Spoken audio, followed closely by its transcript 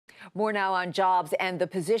More now on jobs and the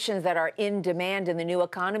positions that are in demand in the new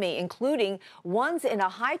economy, including ones in a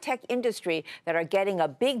high-tech industry that are getting a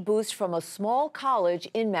big boost from a small college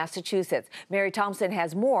in Massachusetts. Mary Thompson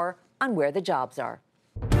has more on where the jobs are.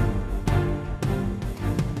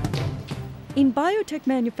 In biotech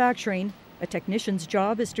manufacturing, a technician's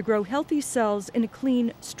job is to grow healthy cells in a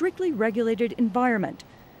clean, strictly regulated environment.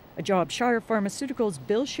 A job Shire Pharmaceuticals'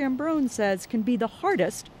 Bill Chambrone says can be the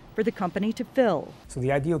hardest for the company to fill. So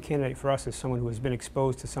the ideal candidate for us is someone who has been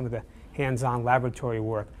exposed to some of the hands-on laboratory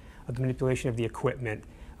work, the manipulation of the equipment,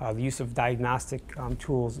 the use of diagnostic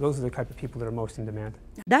tools. Those are the type of people that are most in demand.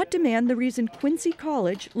 That demand the reason Quincy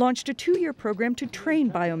College launched a 2-year program to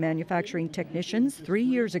train biomanufacturing technicians 3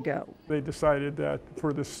 years ago. They decided that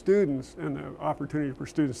for the students and the opportunity for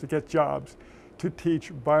students to get jobs, to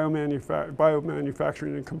teach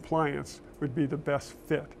biomanufacturing and compliance would be the best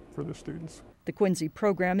fit for the students. The Quincy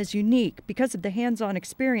program is unique because of the hands-on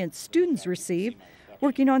experience students receive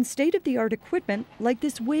working on state-of-the-art equipment like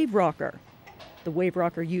this wave rocker. The wave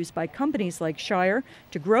rocker used by companies like Shire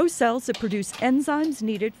to grow cells that produce enzymes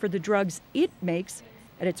needed for the drugs it makes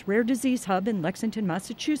at its rare disease hub in Lexington,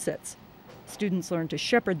 Massachusetts. Students learn to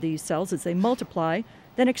shepherd these cells as they multiply,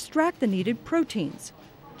 then extract the needed proteins,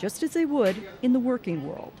 just as they would in the working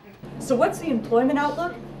world. So what's the employment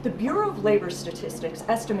outlook? The Bureau of Labor Statistics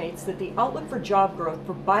estimates that the outlook for job growth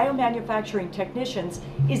for biomanufacturing technicians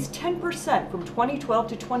is 10% from 2012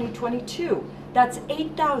 to 2022. That's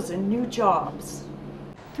 8,000 new jobs.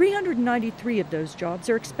 393 of those jobs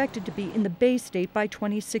are expected to be in the Bay State by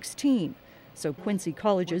 2016. So Quincy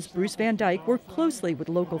College's Bruce Van Dyke worked closely with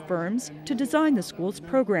local firms to design the school's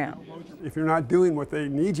program. If you're not doing what they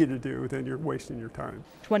need you to do, then you're wasting your time.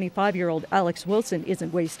 25-year-old Alex Wilson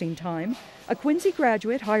isn't wasting time. A Quincy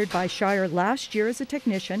graduate hired by Shire last year as a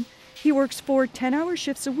technician, he works 4 10-hour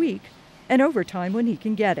shifts a week and overtime when he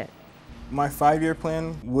can get it. My 5-year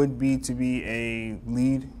plan would be to be a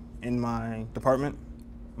lead in my department.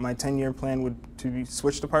 My 10-year plan would to be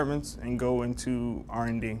switch departments and go into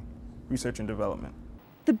R&D, research and development.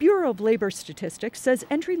 The Bureau of Labor Statistics says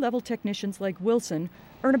entry-level technicians like Wilson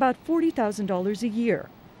earn about $40,000 a year.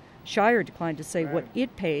 Shire declined to say what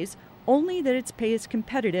it pays, only that its pay is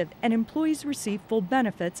competitive and employees receive full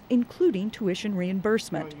benefits, including tuition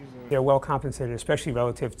reimbursement. They're well compensated, especially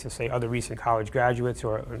relative to, say, other recent college graduates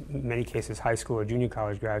or, in many cases, high school or junior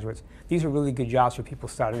college graduates. These are really good jobs for people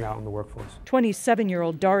starting out in the workforce.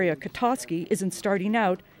 27-year-old Daria Kotoski isn't starting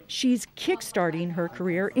out. She's kickstarting her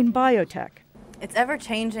career in biotech. It's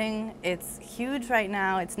ever-changing. It's huge right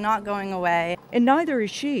now. It's not going away. And neither is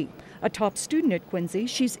she. A top student at Quincy,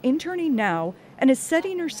 she's interning now and is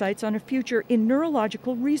setting her sights on a future in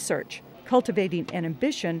neurological research, cultivating an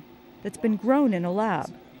ambition that's been grown in a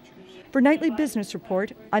lab. For Nightly Business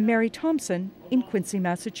Report, I'm Mary Thompson in Quincy,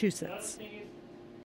 Massachusetts.